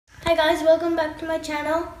Hi guys, welcome back to my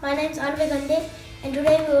channel. My name is Anvay and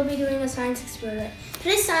today we will be doing a science experiment.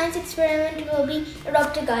 Today's science experiment will be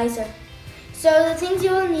Erupt a geyser. So the things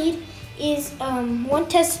you will need is one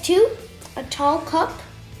test tube, a tall cup,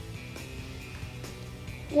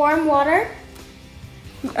 warm water,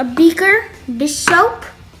 a beaker, dish soap,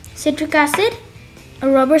 citric acid, a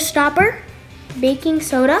rubber stopper, baking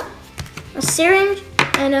soda, a syringe,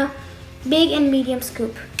 and a big and medium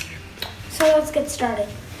scoop. So let's get started.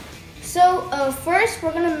 So first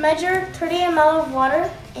we're going to measure 30 ml of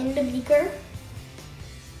water in the beaker.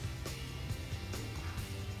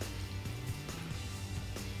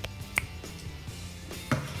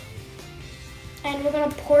 And we're going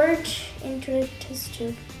to pour it into the test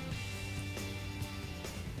tube.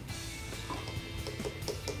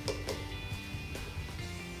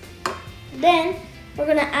 Then we're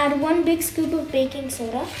going to add one big scoop of baking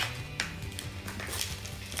soda.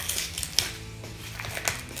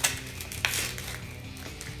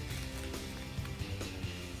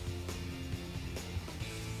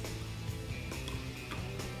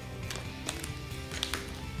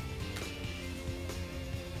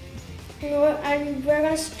 And we're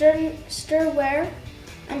going to stir well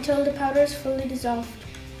until the powder is fully dissolved.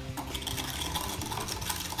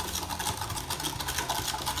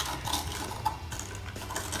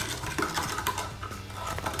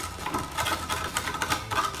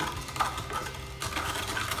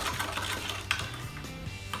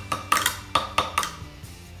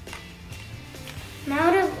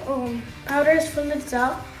 Now the powder is fully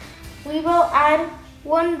dissolved, we will add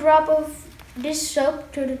 1 drop of dish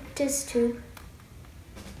soap to the test tube.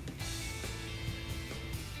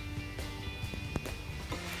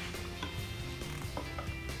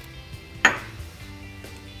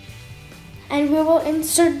 And we will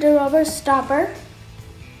insert the rubber stopper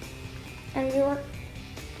and we will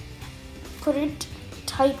put it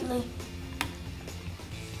tightly.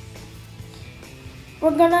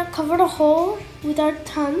 We're gonna cover the hole with our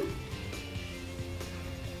thumb.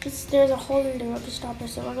 There's a hole in the rubber stopper,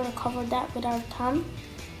 so we're going to cover that with our thumb.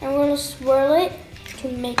 And we're going to swirl it to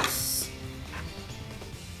mix.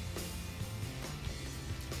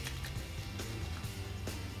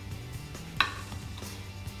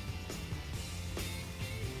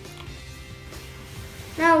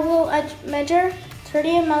 Now we'll measure 30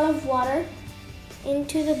 ml of water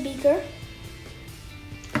into the beaker.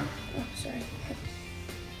 Oh, sorry.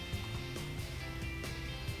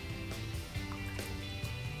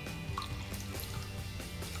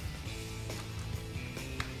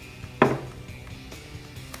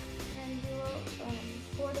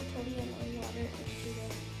 Pour the 30 ml water into the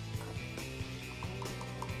cup.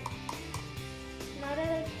 Now that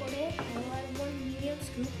I poured it, I will add 1 medium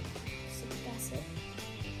scoop of citric acid.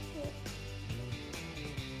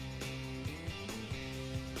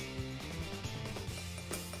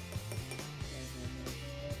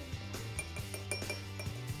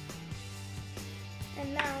 And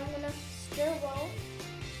now I'm going to stir well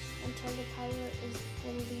until the powder is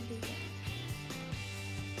fully dissolved.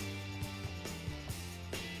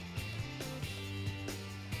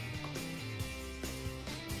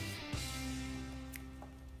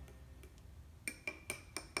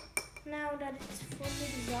 Now that it's fully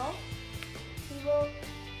dissolved,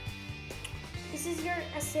 this is your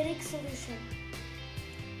acidic solution.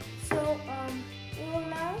 So we will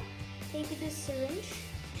now take this syringe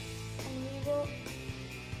and we will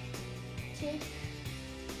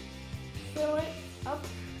fill it up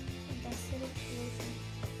with the acidic solution.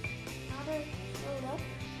 Now that it's filled up,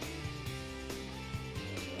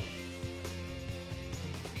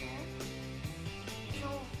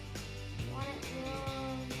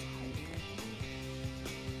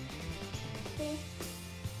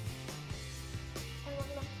 and we're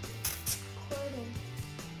going to pour it in.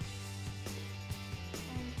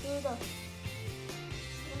 And here we go.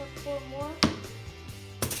 I'm going to pour more.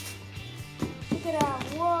 Check it out.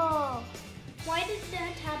 Whoa! Why did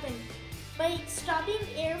that happen? By stopping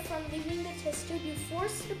air from leaving the test tube, you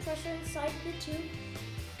force the pressure inside the tube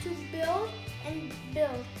to build and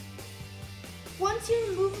build. Once you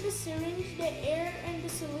remove the syringe, the air and the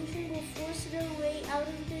solution will force their way out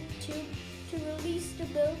of the tube to release the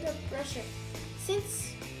built-up pressure.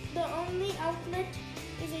 Since the only outlet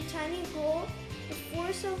is a tiny hole, the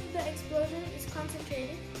force of the explosion is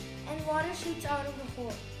concentrated and water shoots out of the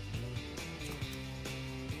hole.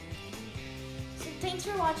 So thanks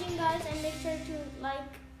for watching guys, and make sure to like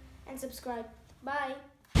and subscribe. Bye!